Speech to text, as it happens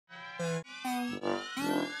In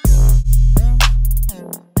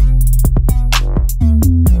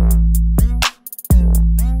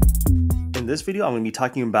this video, I'm going to be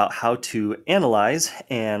talking about how to analyze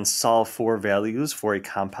and solve for values for a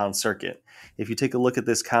compound circuit. If you take a look at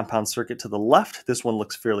this compound circuit to the left, this one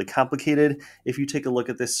looks fairly complicated. If you take a look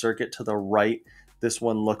at this circuit to the right, this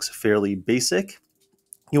one looks fairly basic.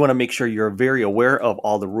 You want to make sure you're very aware of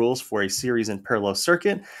all the rules for a series and parallel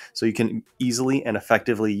circuit so you can easily and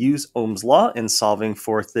effectively use Ohm's law in solving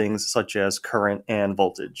for things such as current and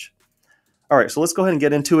voltage. All right, so let's go ahead and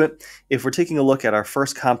get into it. If we're taking a look at our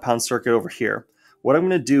first compound circuit over here, what I'm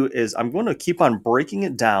going to do is I'm going to keep on breaking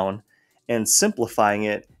it down and simplifying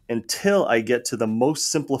it until I get to the most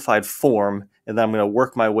simplified form, and then I'm going to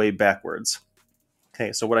work my way backwards.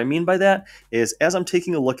 Okay, so what I mean by that is as I'm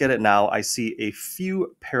taking a look at it now, I see a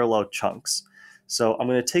few parallel chunks. So I'm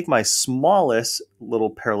going to take my smallest little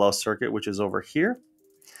parallel circuit, which is over here.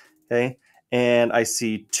 Okay. And I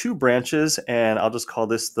see two branches, and I'll just call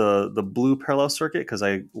this the blue parallel circuit because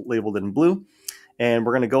I labeled it in blue. And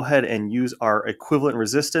we're going to go ahead and use our equivalent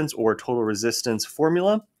resistance or total resistance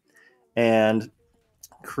formula and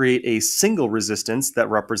create a single resistance that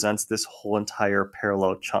represents this whole entire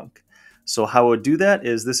parallel chunk. So how I would do that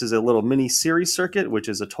is this is a little mini series circuit, which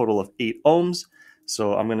is a total of 8 ohms.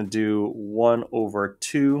 So I'm going to do 1 over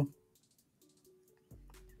 2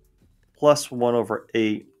 plus 1 over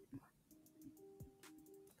 8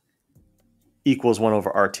 equals 1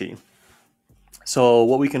 over RT. So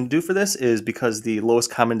what we can do for this is, because the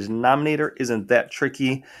lowest common denominator isn't that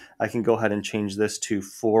tricky, I can go ahead and change this to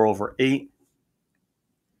 4 over 8.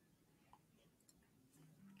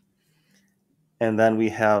 And then we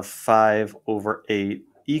have 5 over 8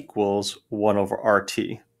 equals 1 over RT.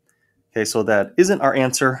 Okay, so that isn't our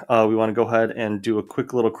answer. We want to go ahead and do a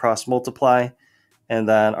quick little cross multiply, and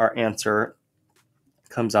then our answer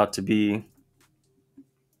comes out to be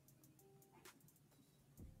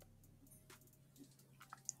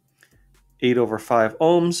 8 over 5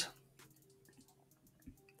 ohms,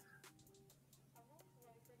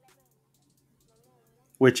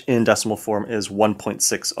 which in decimal form is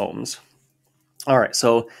 1.6 ohms. All right,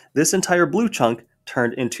 so this entire blue chunk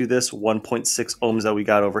turned into this 1.6 ohms that we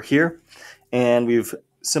got over here. And we've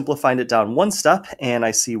simplified it down one step, and I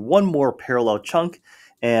see one more parallel chunk,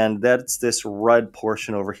 and that's this red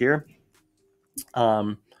portion over here.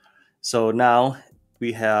 So now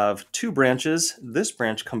we have two branches. This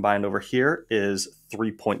branch combined over here is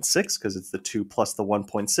 3.6 because it's the 2 plus the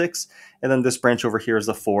 1.6. And then this branch over here is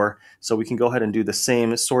the 4. So we can go ahead and do the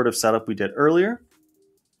same sort of setup we did earlier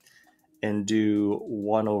and do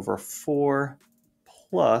 1 over 4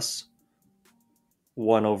 plus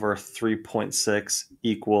 1 over 3.6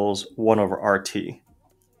 equals 1 over RT.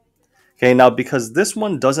 Okay, now because this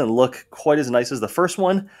one doesn't look quite as nice as the first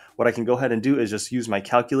one, what I can go ahead and do is just use my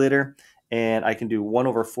calculator, and I can do 1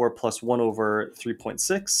 over 4 plus 1 over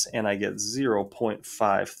 3.6, and I get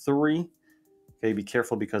 0.53. Okay, be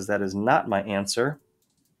careful because that is not my answer.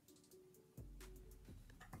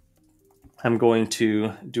 I'm going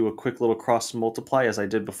to do a quick little cross multiply as I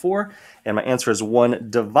did before, and my answer is 1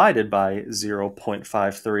 divided by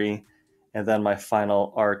 0.53, and then my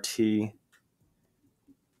final RT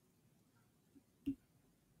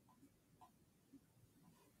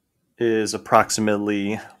is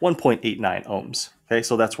approximately 1.89 ohms. Okay,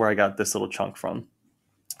 so that's where I got this little chunk from.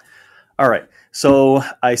 All right, so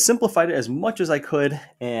I simplified it as much as I could,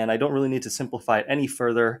 and I don't really need to simplify it any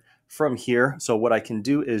further from here. So what I can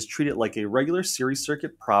do is treat it like a regular series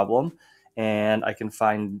circuit problem, and I can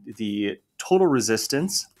find the total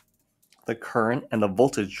resistance, the current, and the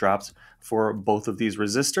voltage drops for both of these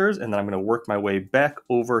resistors, and then I'm going to work my way back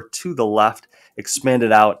over to the left, expand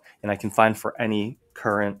it out, and I can find for any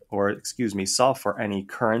current, or excuse me, solve for any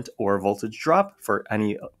current or voltage drop for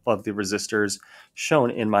any of the resistors shown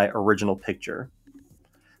in my original picture.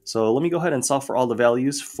 So let me go ahead and solve for all the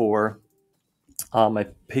values for my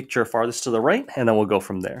picture farthest to the right, and then we'll go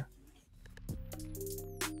from there.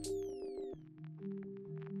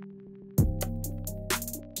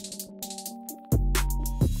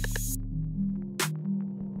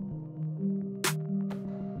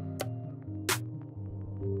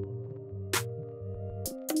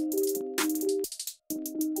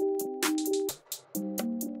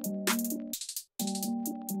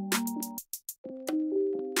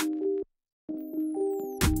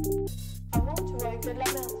 Que de la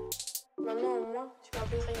merde. Maintenant, au moins, tu vois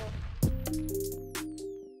plus rien.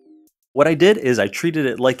 What I did is I treated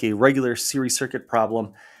it like a regular series circuit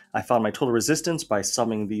problem. I found my total resistance by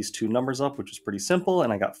summing these two numbers up, which is pretty simple,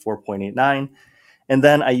 and I got 4.89. And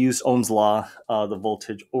then I used Ohm's law, the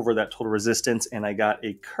voltage over that total resistance, and I got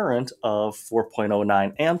a current of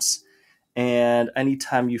 4.09 amps. And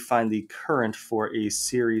anytime you find the current for a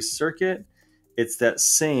series circuit, it's that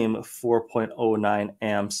same 4.09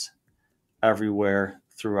 amps everywhere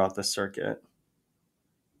throughout the circuit.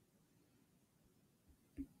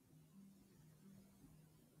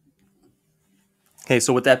 Okay,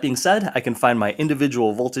 so with that being said, I can find my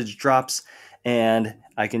individual voltage drops, and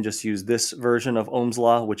I can just use this version of Ohm's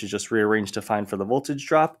law, which is just rearranged to find for the voltage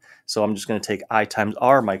drop. So I'm just going to take I times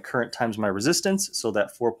R, my current times my resistance, so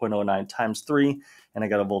that 4.09 times 3, and I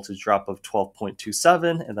got a voltage drop of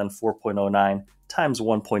 12.27, and then 4.09 times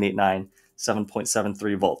 1.89,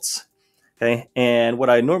 7.73 volts. Okay, and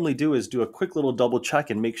what I normally do is do a quick little double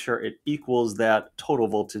check and make sure it equals that total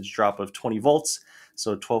voltage drop of 20 volts.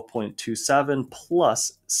 So 12.27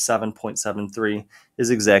 plus 7.73 is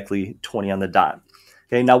exactly 20 on the dot.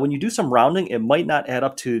 Okay, now when you do some rounding, it might not add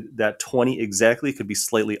up to that 20 exactly. It could be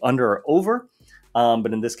slightly under or over,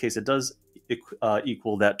 but in this case, it does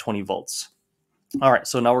equal that 20 volts. All right,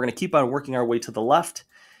 so now we're going to keep on working our way to the left,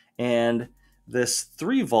 and this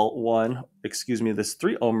 3 volt one, this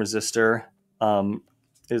 3 ohm resistor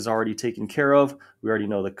is already taken care of. We already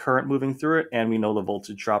know the current moving through it, and we know the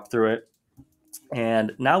voltage drop through it.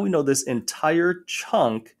 And now we know this entire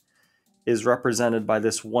chunk is represented by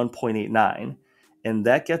this 1.89, and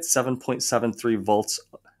that gets 7.73 volts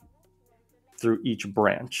through each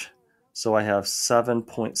branch. So I have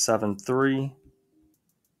 7.73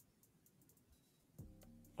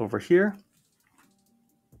 over here,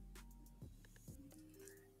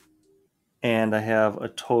 and I have a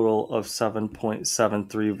total of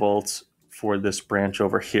 7.73 volts for this branch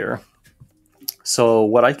over here. So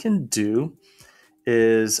what I can do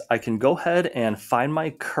is I can go ahead and find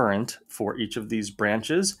my current for each of these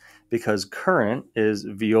branches, because current is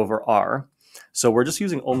V over R. So we're just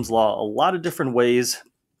using Ohm's law a lot of different ways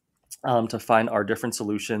to find our different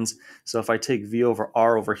solutions. So if I take V over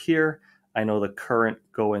R over here, I know the current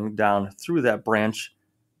going down through that branch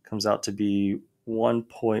comes out to be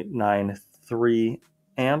 1.93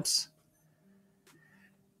 amps.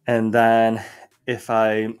 And then if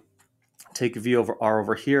I take V over R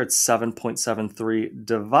over here, it's 7.73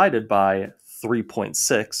 divided by 3.6,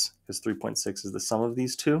 because 3.6 is the sum of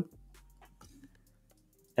these two.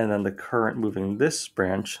 And then the current moving this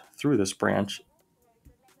branch through this branch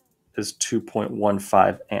is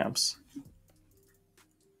 2.15 amps.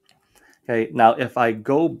 Okay, now if I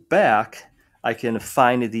go back, I can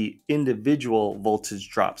find the individual voltage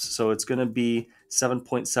drops. So it's going to be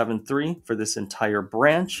 7.73 for this entire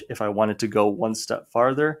branch if I wanted to go one step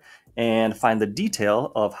farther and find the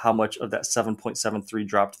detail of how much of that 7.73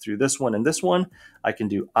 dropped through this one and this one. I can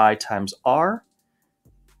do I times R.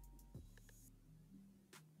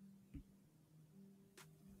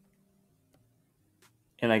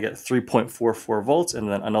 And I get 3.44 volts, and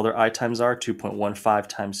then another I times R, 2.15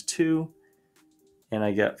 times 2, and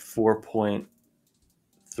I get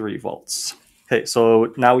 4.3 volts. Okay,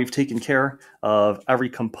 so now we've taken care of every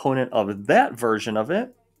component of that version of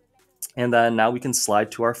it, and then now we can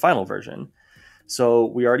slide to our final version. So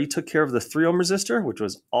we already took care of the 3 ohm resistor, which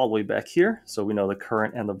was all the way back here. So we know the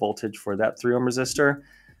current and the voltage for that 3 ohm resistor.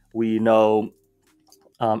 We know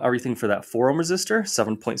everything for that 4 ohm resistor,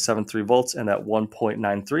 7.73 volts, and that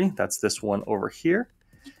 1.93. That's this one over here.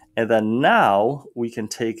 And then now we can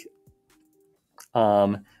take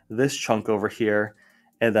this chunk over here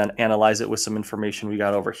and then analyze it with some information we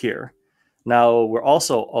got over here. Now we're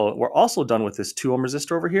also done with this 2 ohm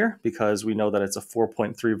resistor over here, because we know that it's a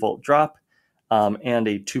 4.3 volt drop and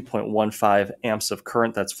a 2.15 amps of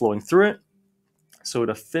current that's flowing through it. So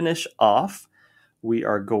to finish off, we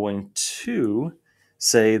are going to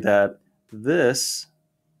say that this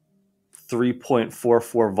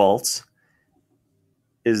 3.44 volts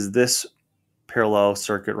is this parallel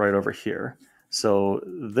circuit right over here. So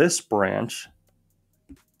this branch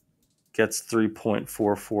gets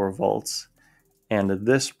 3.44 volts, and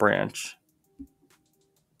this branch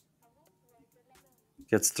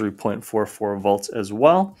gets 3.44 volts as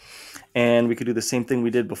well. And we could do the same thing we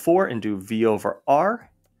did before and do V over R,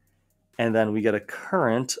 and then we get a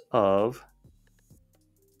current of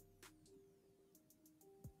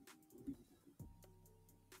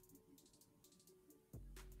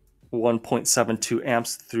 1.72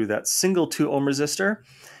 amps through that single 2 ohm resistor.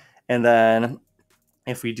 And then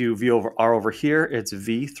if we do V over R over here, it's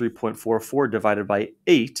V 3.44 divided by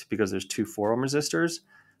 8, because there's 2 4 ohm resistors.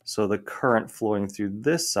 So the current flowing through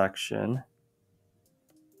this section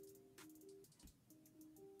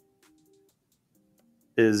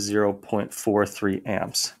is 0.43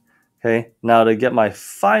 amps. Okay, now to get my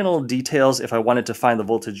final details, if I wanted to find the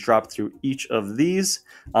voltage drop through each of these,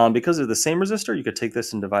 because they're the same resistor, you could take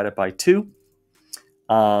this and divide it by 2.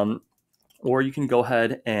 Or you can go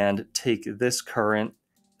ahead and take this current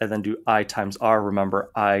and then do I times R. Remember,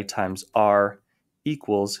 I times R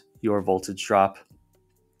equals your voltage drop.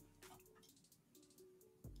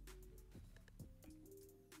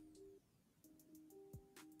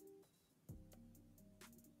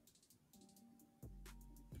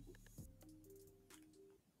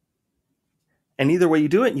 And either way you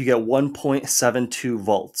do it, you get 1.72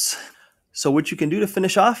 volts. So what you can do to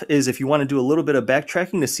finish off is if you want to do a little bit of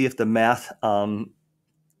backtracking to see if the math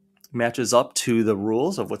matches up to the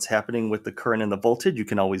rules of what's happening with the current and the voltage, you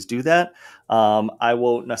can always do that. I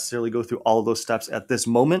won't necessarily go through all of those steps at this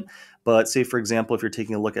moment, but say, for example, if you're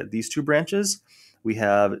taking a look at these two branches, we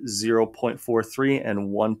have 0.43 and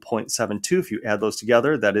 1.72. If you add those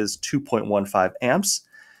together, that is 2.15 amps,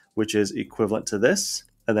 which is equivalent to this.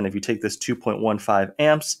 And then if you take this 2.15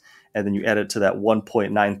 amps and then you add it to that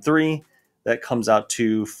 1.93, that comes out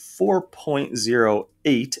to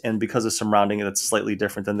 4.08, and because of some rounding, that's slightly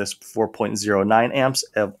different than this 4.09 amps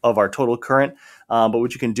of our total current. But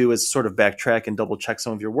what you can do is sort of backtrack and double check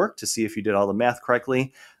some of your work to see if you did all the math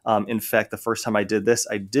correctly. In fact, the first time I did this,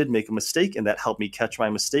 I did make a mistake, and that helped me catch my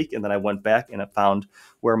mistake, and then I went back and I found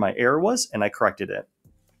where my error was, and I corrected it.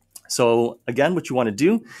 So again, what you want to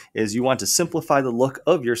do is you want to simplify the look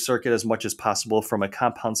of your circuit as much as possible from a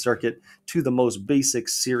compound circuit to the most basic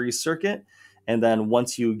series circuit. And then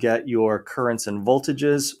once you get your currents and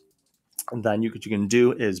voltages, then what you can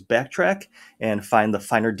do is backtrack and find the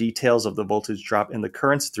finer details of the voltage drop in the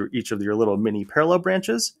currents through each of your little mini parallel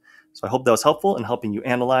branches. So I hope that was helpful in helping you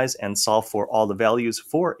analyze and solve for all the values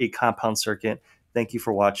for a compound circuit. Thank you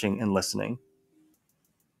for watching and listening.